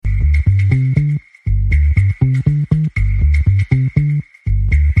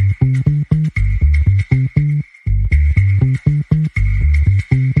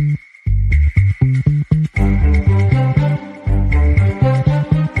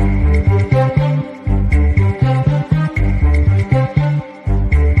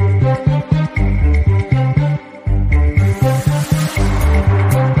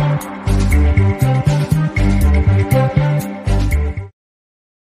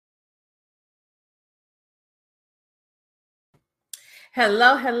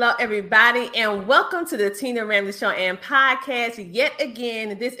Hello, everybody, and welcome to the Tina Ramsey Show and podcast. Yet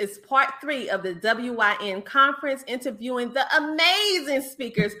again, this is part 3 of the WYN conference, interviewing the amazing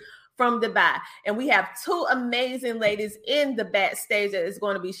speakers from Dubai. And we have 2 amazing ladies in the backstage that is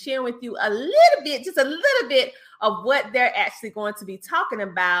going to be sharing with you just a little bit of what they're actually going to be talking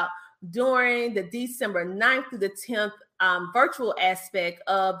about during the December 9th through the 10th virtual aspect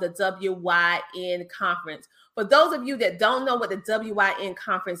of the WYN conference. For those of you that don't know what the WYN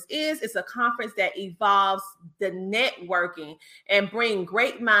conference is, it's a conference that evolves the networking and bring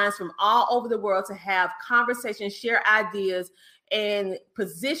great minds from all over the world to have conversations, share ideas, and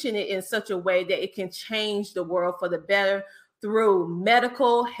position it in such a way that it can change the world for the better through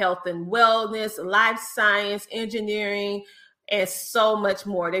medical, health and wellness, life science, engineering, and so much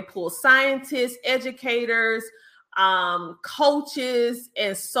more. They pull scientists, educators, coaches,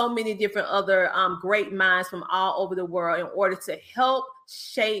 and so many different other great minds from all over the world in order to help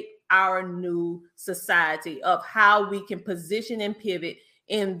shape our new society of how we can position and pivot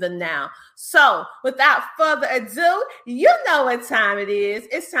in the now. So without further ado, you know what time it is.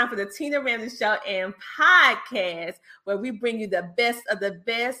 It's time for the Tina Ramsey Show and podcast, where we bring you the best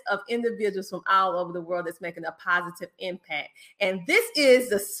of individuals from all over the world that's making a positive impact. And this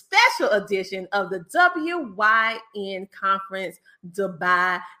is the special edition of the WYN Conference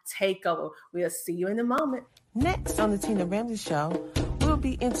Dubai Takeover. We'll see you in a moment. Next on the Tina Ramsey Show, we'll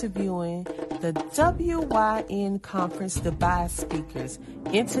be interviewing the WYN Conference Dubai speakers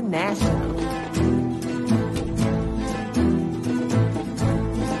internationally.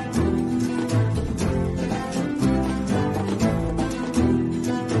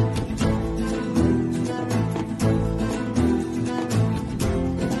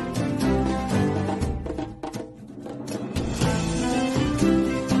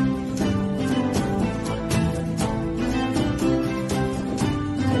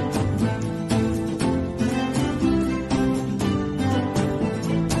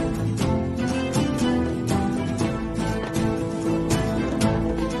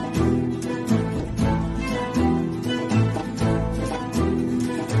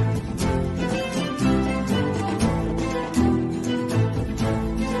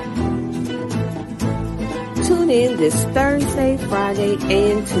 In this Thursday, Friday,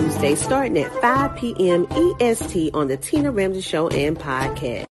 and Tuesday, starting at 5 p.m. EST on the Tina Ramsey Show and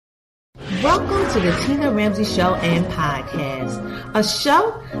Podcast. Welcome to the Tina Ramsey Show and Podcast, a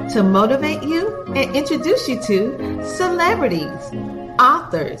show to motivate you and introduce you to celebrities,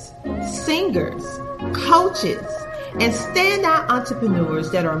 authors, singers, coaches, and standout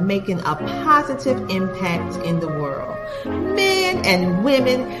entrepreneurs that are making a positive impact in the world. Men and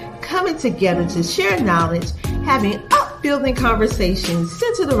women coming together to share knowledge, having upbuilding conversations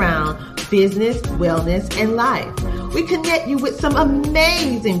centered around business, wellness, and life. We connect you with some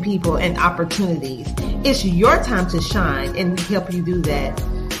amazing people and opportunities. It's your time to shine, and we help you do that.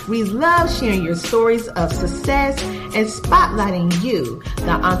 We love sharing your stories of success and spotlighting you,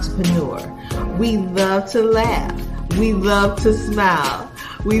 the entrepreneur. We love to laugh. We love to smile.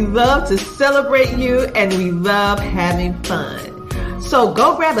 We love to celebrate you, and we love having fun. So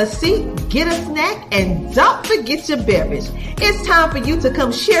go grab a seat, get a snack, and don't forget your beverage. It's time for you to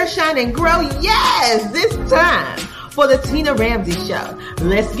come share, shine, and grow. Yes, this time for the Tina Ramsey Show.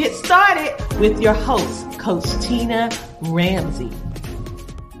 Let's get started with your host, Coach Tina Ramsey.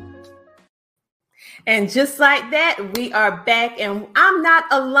 And just like that, we are back, and I'm not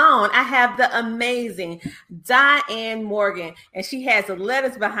alone. I have the amazing Diane Morgan, and she has the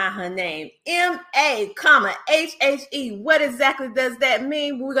letters behind her name, M-A, H-H-E. What exactly does that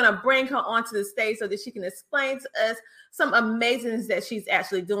mean? We're going to bring her onto the stage so that she can explain to us some amazings that she's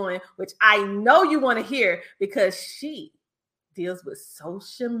actually doing, which I know you want to hear because she deals with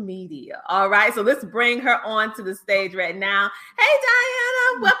social media. All right, so let's bring her onto the stage right now. Hey,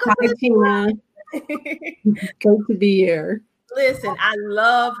 Diana, welcome to the Tina. Great to be here. Listen, I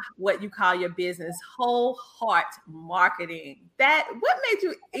love what you call your business, Whole Heart Marketing. What made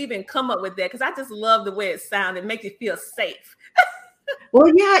you even come up with that? Because I just love the way it sounded. It makes you feel safe.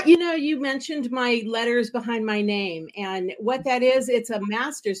 Well, yeah, you mentioned my letters behind my name. And what that is, it's a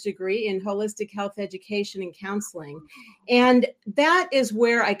master's degree in holistic health education and counseling. And that is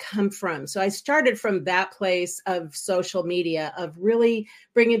where I come from. So I started from that place of social media, of really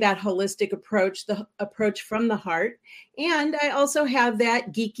bringing that holistic approach, the approach from the heart. And I also have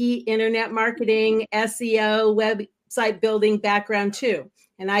that geeky internet marketing, SEO, website building background too.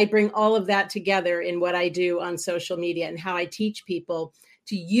 And I bring all of that together in what I do on social media and how I teach people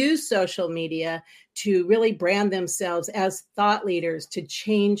to use social media to really brand themselves as thought leaders to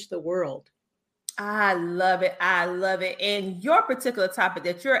change the world. I love it. I love it. And your particular topic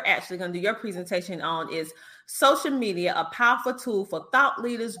that you're actually going to do your presentation on is social media, a powerful tool for thought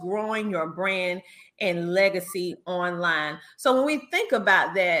leaders growing your brand and legacy online. So when we think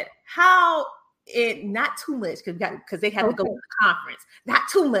about that, how it not too much because they have to go to the conference, not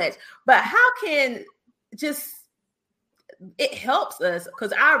too much, but how can just it helps us,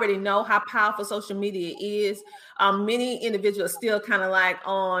 because I already know how powerful social media is. Many individuals still kind of like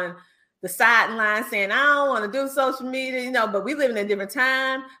on the sideline saying, I don't want to do social media, but we live in a different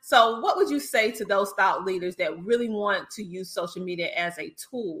time. So what would you say to those thought leaders that really want to use social media as a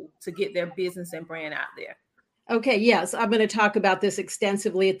tool to get their business and brand out there? Okay, yes, I'm going to talk about this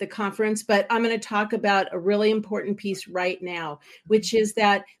extensively at the conference, but I'm going to talk about a really important piece right now, which is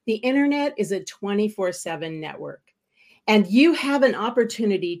that the internet is a 24/7 network. And you have an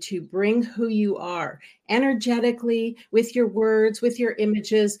opportunity to bring who you are energetically, with your words, with your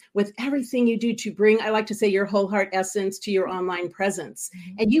images, with everything you do to bring, I like to say, your whole heart essence to your online presence.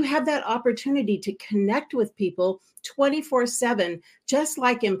 And you have that opportunity to connect with people 24/7, just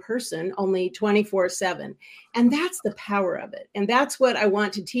like in person, only 24/7. And that's the power of it. And that's what I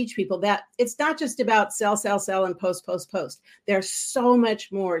want to teach people, that it's not just about sell, sell, sell, and post, post, post. There's so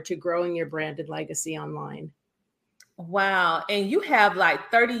much more to growing your brand and legacy online. Wow. And you have like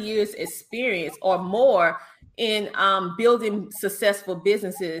 30 years experience or more in building successful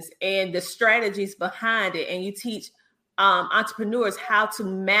businesses and the strategies behind it. And you teach entrepreneurs how to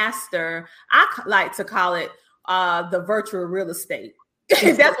master, I like to call it the virtual real estate.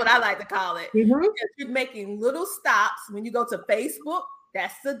 That's what I like to call it. Mm-hmm. Because you're making little stops. When you go to Facebook,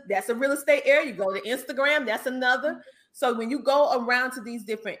 that's a real estate area. You go to Instagram, that's another. So when you go around to these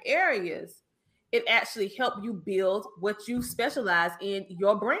different areas, it actually helped you build what you specialize in,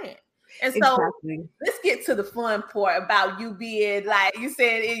 your brand. And so Let's get to the fun part about you being, like you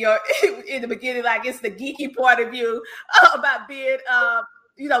said in the beginning, like it's the geeky part of you about being,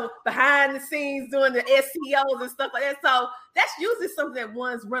 behind the scenes doing the SEOs and stuff like that. So that's usually something that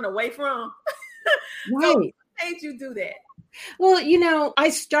ones run away from. Right. So what made you do that? Well, I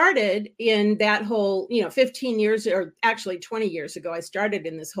started in that whole, 15 years or actually 20 years ago, I started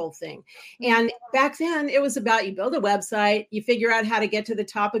in this whole thing. And back then it was about, you build a website, you figure out how to get to the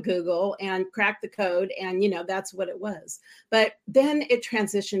top of Google and crack the code. And, that's what it was. But then it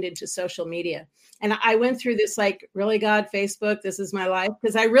transitioned into social media. And I went through this, like, really, God, Facebook, this is my life.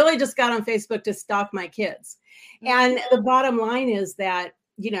 Because I really just got on Facebook to stalk my kids. And the bottom line is that,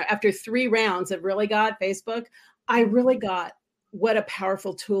 after 3 rounds of really, God, Facebook, I really got what a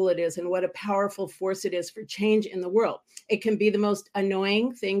powerful tool it is and what a powerful force it is for change in the world. It can be the most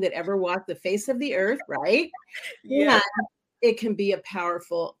annoying thing that ever walked the face of the earth, right? Yeah. And it can be a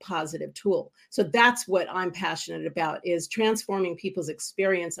powerful, positive tool. So that's what I'm passionate about, is transforming people's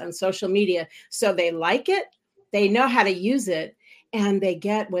experience on social media so they like it, they know how to use it, and they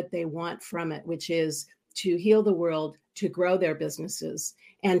get what they want from it, which is to heal the world, to grow their businesses,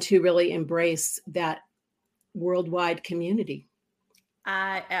 and to really embrace that worldwide community.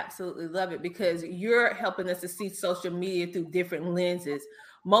 I absolutely love it, because you're helping us to see social media through different lenses.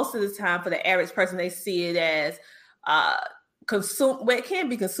 Most of the time, for the average person, they see it as consume. Well, it can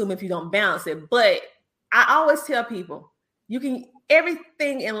be consumed if you don't balance it. But I always tell people,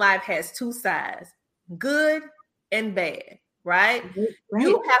 everything in life has 2 sides, good and bad. Right?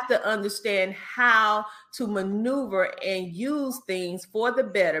 You have to understand how to maneuver and use things for the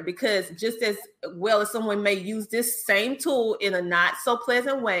better, because just as well as someone may use this same tool in a not so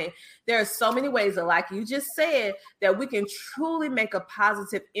pleasant way, there are so many ways that, like you just said, that we can truly make a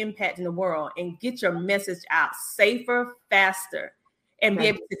positive impact in the world and get your message out safer, faster, and be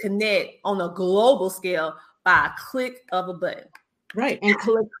able to connect on a global scale by a click of a button. Right. And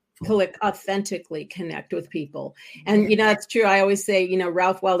authentically connect with people. And, it's true. I always say,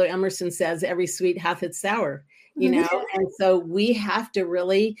 Ralph Waldo Emerson says, every sweet hath its sour, and so we have to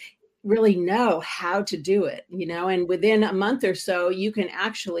really, really know how to do it, and within a month or so, you can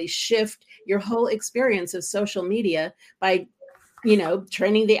actually shift your whole experience of social media by,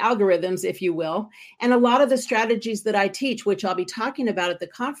 training the algorithms, if you will. And a lot of the strategies that I teach, which I'll be talking about at the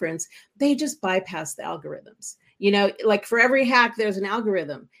conference, they just bypass the algorithms. Like for every hack, there's an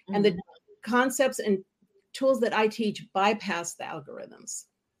algorithm, and the concepts and tools that I teach bypass the algorithms.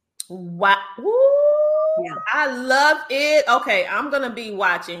 Wow. Yeah. I love it. Okay. I'm going to be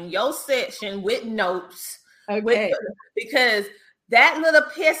watching your section with notes. Okay. Because that little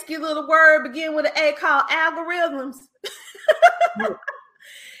pesky little word begin with an A called algorithms.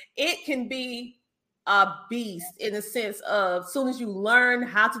 It can be a beast in the sense of, as soon as you learn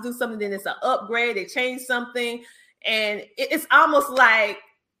how to do something, then it's an upgrade, they change something. And it's almost like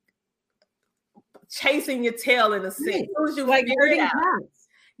chasing your tail in a sense. Right. As soon as you like figure it out. Cats.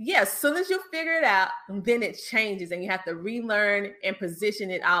 Yes, as soon as you figure it out, then it changes and you have to relearn and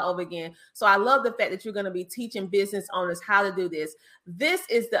position it all over again. So I love the fact that you're going to be teaching business owners how to do this. This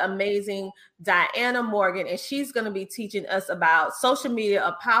is the amazing Diana Morgan, and she's going to be teaching us about social media,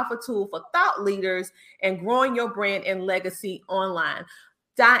 a powerful tool for thought leaders and growing your brand and legacy online.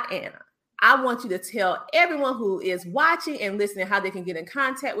 Diana, I want you to tell everyone who is watching and listening how they can get in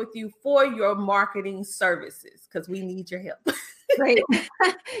contact with you for your marketing services, because we need your help. Great.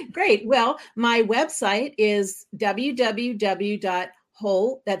 Great. Well, my website is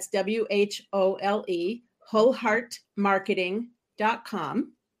www.whole, that's WHOLE,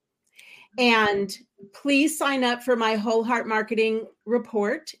 wholeheartmarketing.com. And please sign up for my Whole Heart Marketing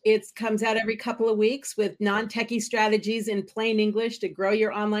report. It comes out every couple of weeks with non-techie strategies in plain English to grow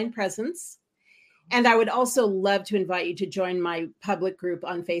your online presence. And I would also love to invite you to join my public group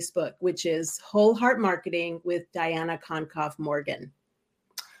on Facebook, which is Whole Heart Marketing with Diana Konkoff Morgan.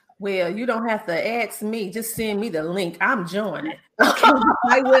 Well, you don't have to ask me. Just send me the link. I'm joining. Okay,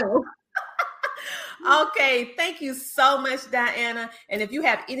 I will. Okay, thank you so much, Diana. And if you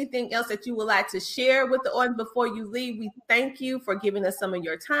have anything else that you would like to share with the audience before you leave, we thank you for giving us some of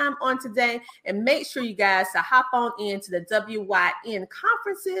your time on today. And make sure you guys to hop on into the WYN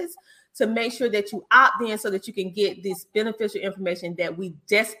conferences to make sure that you opt in so that you can get this beneficial information that we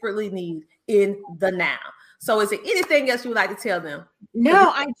desperately need in the now. So is there anything else you would like to tell them? No,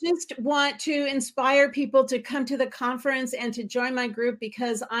 I just want to inspire people to come to the conference and to join my group,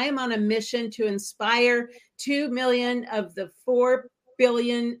 because I am on a mission to inspire 2 million of the 4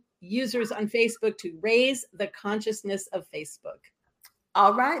 billion users on Facebook to raise the consciousness of Facebook.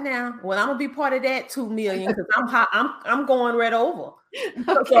 All right now. Well, I'm gonna be part of that 2 million because I'm going right over.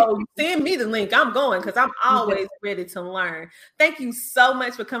 Okay. So send me the link. I'm going because I'm always ready to learn. Thank you so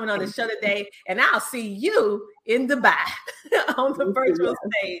much for coming on the show today, and I'll see you in Dubai on the virtual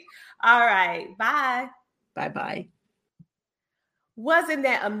stage. All right, bye. Bye-bye. Wasn't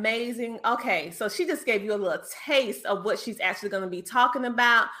that amazing? Okay, so she just gave you a little taste of what she's actually going to be talking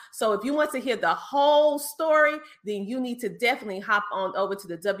about. So if you want to hear the whole story, then you need to definitely hop on over to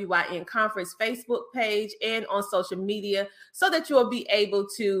the WYN Conference Facebook page and on social media so that you will be able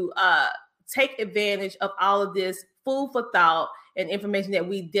to take advantage of all of this food for thought and information that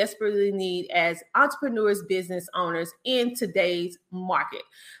we desperately need as entrepreneurs, business owners in today's market.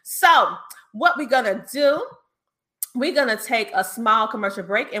 So what we're going to do, we're going to take a small commercial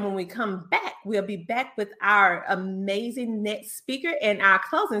break. And when we come back, we'll be back with our amazing next speaker and our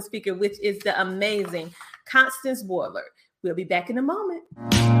closing speaker, which is the amazing Constance Boiler. We'll be back in a moment.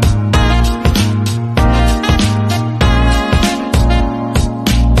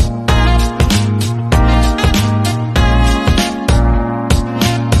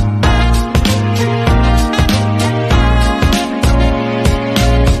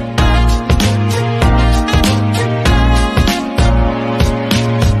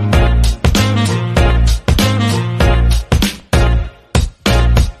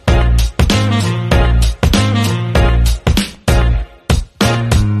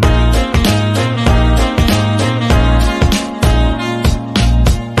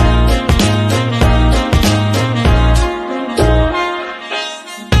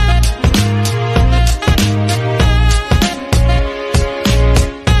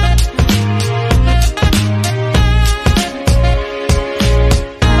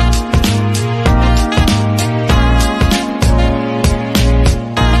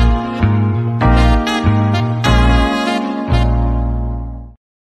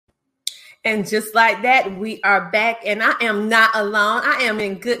 And just like that, we are back, and I am not alone. I am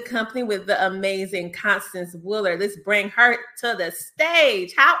in good company with the amazing Constance Wooler. Let's bring her to the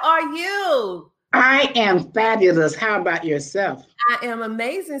stage. How are you? I am fabulous. How about yourself? I am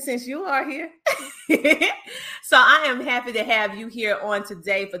amazing since you are here. So I am happy to have you here on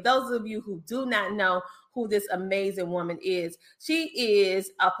today. For those of you who do not know who this amazing woman is, she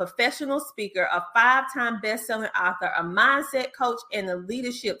is a professional speaker, a 5-time best-selling author, a mindset coach, and a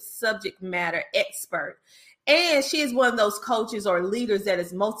leadership subject matter expert. And she is one of those coaches or leaders that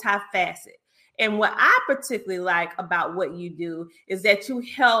is multifaceted. And what I particularly like about what you do is that you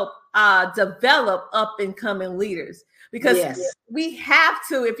help develop up-and-coming leaders. Because we have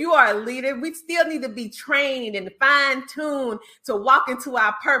to, if you are a leader, we still need to be trained and fine-tuned to walk into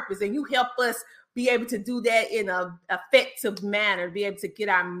our purpose. And you help us be able to do that in an effective manner, be able to get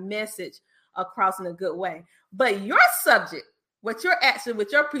our message across in a good way. But your subject, with your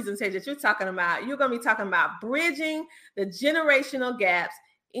presentation that you're talking about, you're going to be talking about bridging the generational gaps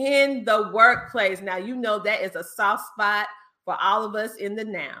in the workplace. Now, you know that is a soft spot for all of us in the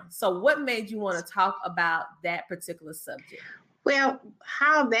now. So what made you want to talk about that particular subject? Well,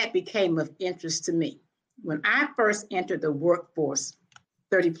 how that became of interest to me. When I first entered the workforce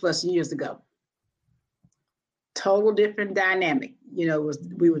 30 plus years ago, total different dynamic. We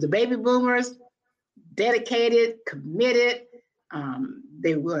were the baby boomers, dedicated, committed.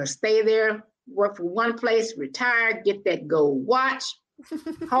 They were going to stay there, work for one place, retire, get that gold watch,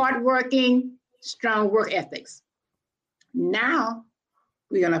 hardworking, strong work ethics. Now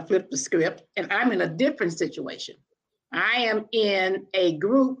we're going to flip the script, and I'm in a different situation. I am in a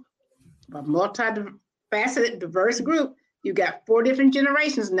group, a multifaceted, diverse group. You got 4 different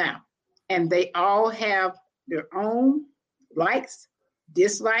generations now, and they all have their own likes,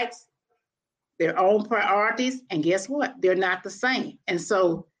 dislikes, their own priorities, and guess what? They're not the same. And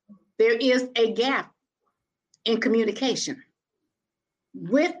so there is a gap in communication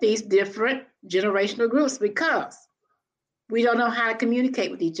with these different generational groups because we don't know how to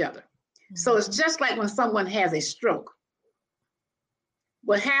communicate with each other. Mm-hmm. So it's just like when someone has a stroke.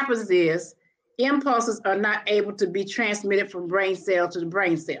 What happens is impulses are not able to be transmitted from brain cell to the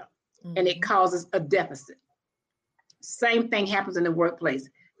brain cell, and it causes a deficit. Same thing happens in the workplace.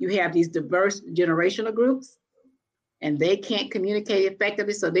 You have these diverse generational groups, and they can't communicate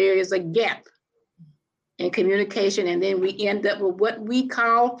effectively, so there is a gap in communication, and then we end up with what we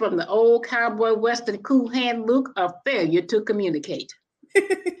call, from the old cowboy western cool hand Luke, a failure to communicate.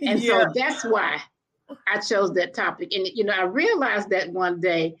 And so that's why I chose that topic. And, I realized that one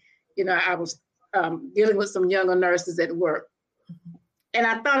day, I was dealing with some younger nurses at work. And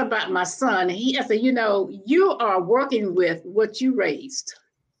I thought about my son. I said, you are working with what you raised.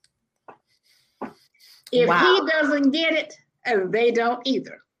 If he doesn't get it, and they don't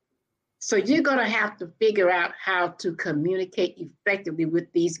either. So you're going to have to figure out how to communicate effectively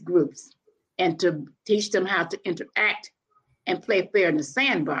with these groups and to teach them how to interact and play fair in the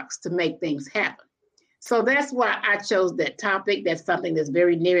sandbox to make things happen. So that's why I chose that topic. That's something that's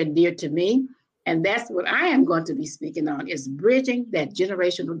very near and dear to me. And that's what I am going to be speaking on, is bridging that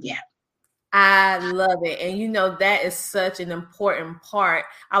generational gap. I love it. And that is such an important part.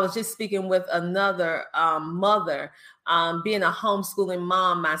 I was just speaking with another mother, being a homeschooling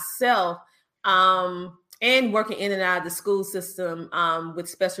mom myself, and working in and out of the school system with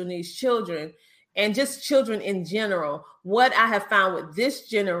special needs children and just children in general. What I have found with this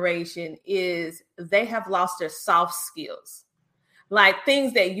generation is they have lost their soft skills. Like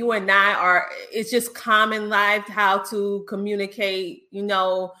things that you and I it's just common life, how to communicate.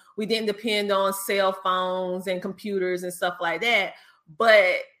 We didn't depend on cell phones and computers and stuff like that.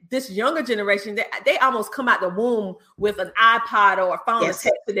 But this younger generation, they almost come out the womb with an iPod or a phone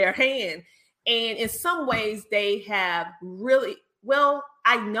attached to their hand. And in some ways they have really,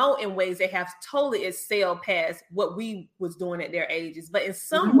 I know in ways they have totally excelled past what we was doing at their ages. But in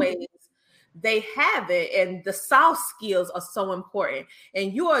some ways, they have it, and the soft skills are so important.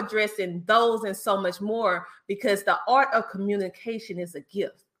 And you're addressing those and so much more, because the art of communication is a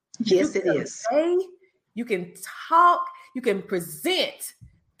gift. Yes, it is. You can talk, you can present.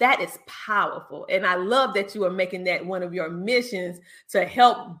 That is powerful. And I love that you are making that one of your missions, to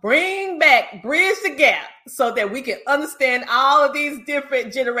help bridge the gap, so that we can understand all of these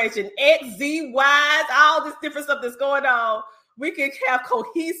different generations, X, Z, Y's, all this different stuff that's going on. We can have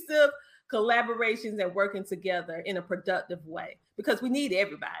cohesive collaborations and working together in a productive way, because we need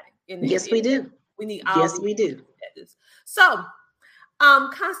everybody. Yes, we do. We need all. Yes, we do. So,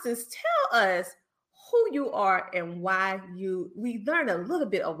 Constance, tell us who you are and why we learned a little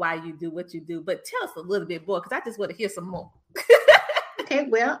bit of why you do what you do, but tell us a little bit more, because I just want to hear some more. Okay,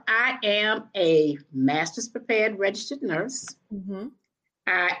 well, I am a master's prepared registered nurse. Mm-hmm.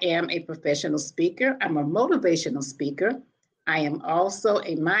 I am a professional speaker. I'm a motivational speaker. I am also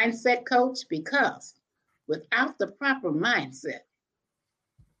a mindset coach, because without the proper mindset,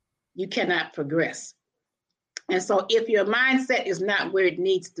 you cannot progress. And so if your mindset is not where it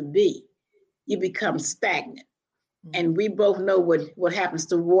needs to be, you become stagnant. Mm-hmm. And we both know what happens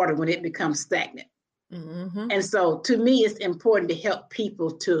to water when it becomes stagnant. Mm-hmm. And so to me, it's important to help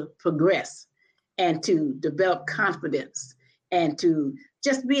people to progress and to develop confidence and to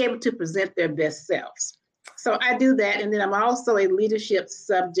just be able to present their best selves. So I do that. And then I'm also a leadership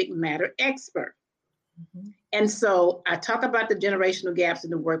subject matter expert. Mm-hmm. And so I talk about the generational gaps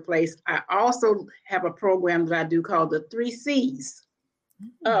in the workplace. I also have a program that I do called the 3 C's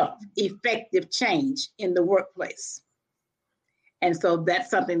of effective change in the workplace. And so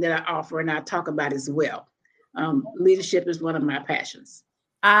that's something that I offer and I talk about as well. Leadership is one of my passions.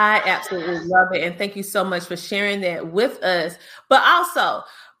 I absolutely love it. And thank you so much for sharing that with us. But also,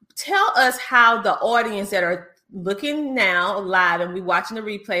 tell us how the audience that are looking now live and we watching the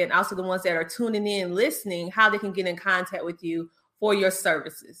replay, and also the ones that are tuning in, listening, how they can get in contact with you for your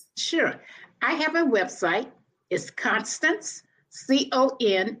services? Sure. I have a website. It's Constance,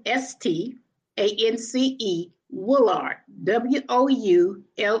 CONSTANCE, Woolard, WOULARD.com.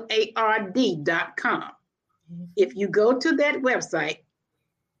 If you go to that website,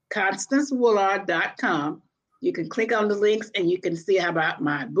 ConstanceWoolard.com, you can click on the links and you can see about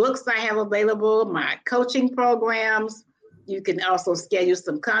my books I have available, my coaching programs. You can also schedule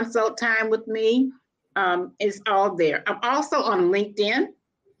some consult time with me. It's all there. I'm also on LinkedIn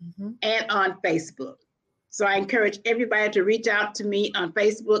and on Facebook. So I encourage everybody to reach out to me on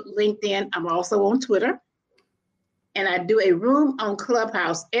Facebook, LinkedIn. I'm also on Twitter. And I do a room on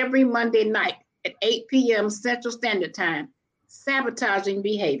Clubhouse every Monday night at 8 p.m. Central Standard Time, sabotaging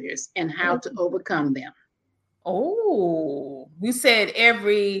behaviors and how to overcome them. Oh, you said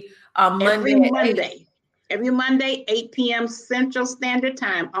every Monday. Every Monday, 8 p.m. Central Standard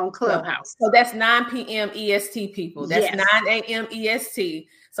Time on Clubhouse. So that's 9 p.m. EST, people. That's 9 a.m. EST.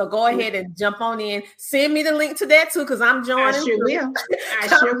 So go ahead and jump on in. Send me the link to that too, because I'm joining. I sure will. I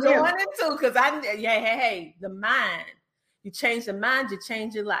sure will. I'm joining too, because hey, the mind. You change the mind, you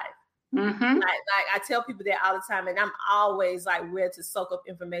change your life. Mm-hmm. Like I tell people that all the time, and I'm always like ready to soak up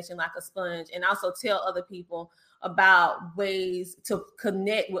information like a sponge, and also tell other people about ways to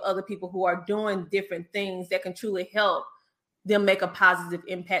connect with other people who are doing different things that can truly help them make a positive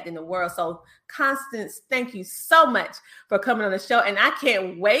impact in the world. So Constance, thank you so much for coming on the show. And I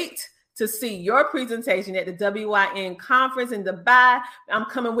can't wait to see your presentation at the WYN conference in Dubai. I'm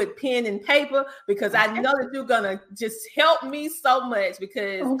coming with pen and paper because I know that you're going to just help me so much,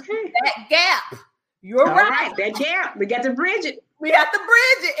 because that gap, you're right. That gap, we got to bridge it. We have to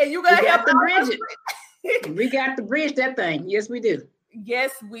bridge it, and you're going to help to bridge it. We got to bridge that thing. Yes, we do.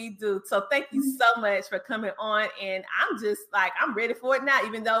 Yes, we do. So thank you so much for coming on. And I'm just like, I'm ready for it now,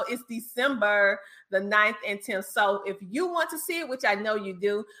 even though it's December the 9th and 10th. So if you want to see it, which I know you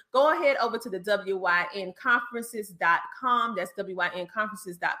do, go ahead over to the WYNconferences.com. That's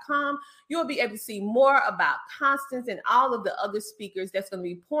WYNconferences.com. You'll be able to see more about Constance and all of the other speakers that's going to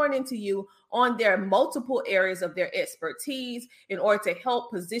be pouring into you on their multiple areas of their expertise in order to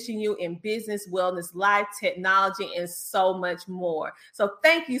help position you in business, wellness, life, technology, and so much more. So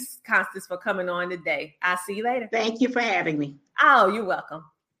thank you, Constance, for coming on today. I'll see you later. Thank you for having me. Oh, you're welcome.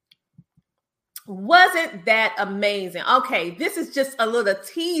 Wasn't that amazing? Okay, this is just a little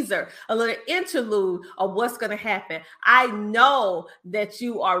teaser, a little interlude of what's going to happen. I know that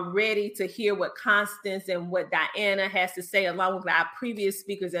you are ready to hear what Constance and what Diana has to say, along with our previous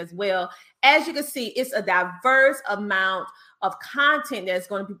speakers as well. As you can see, it's a diverse amount of content that's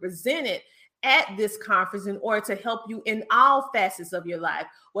going to be presented at this conference in order to help you in all facets of your life,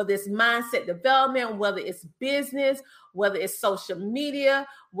 whether it's mindset development, whether it's business, whether it's social media,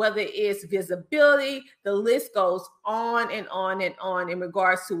 whether it's visibility. The list goes on and on and on in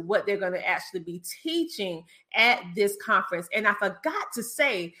regards to what they're going to actually be teaching at this conference. And I forgot to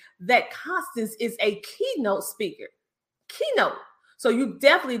say that Constance is a keynote speaker. So you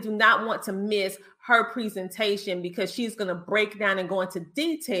definitely do not want to miss her presentation, because she's going to break down and go into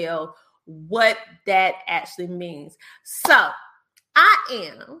detail what that actually means. So I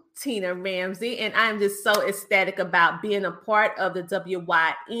am Tina Ramsey, and I'm just so ecstatic about being a part of the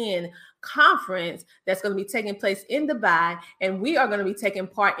WYN conference that's going to be taking place in Dubai. And we are going to be taking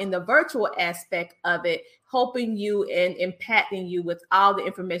part in the virtual aspect of it, helping you and impacting you with all the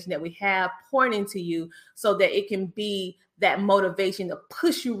information that we have, pouring into you so that it can be that motivation to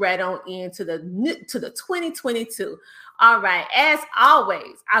push you right on into the 2022. All right. As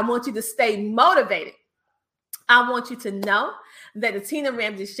always, I want you to stay motivated. I want you to know that the Tina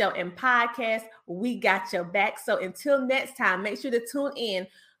Ramsey Show and Podcast, we got your back. So until next time, make sure to tune in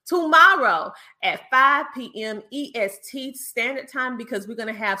tomorrow at 5 p.m. EST Standard Time, because we're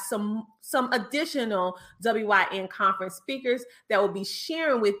going to have some additional WYN conference speakers that will be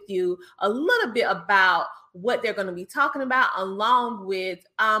sharing with you a little bit about what they're going to be talking about, along with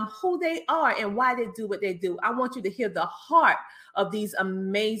who they are and why they do what they do. I want you to hear the heart of these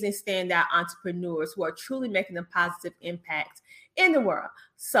amazing standout entrepreneurs who are truly making a positive impact in the world.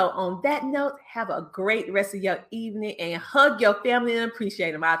 So on that note, have a great rest of your evening and hug your family and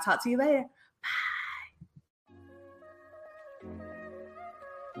appreciate them. I'll talk to you later.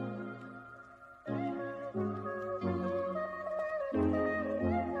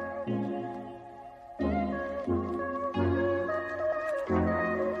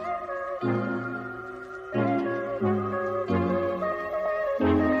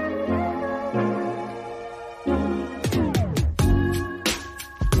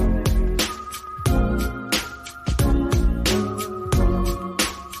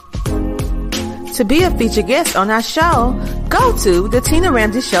 To be a featured guest on our show, go to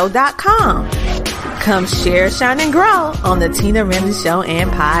theTinaRamseyShow.com. Come share, shine, and grow on the Tina Ramsey Show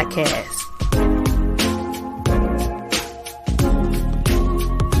and Podcast.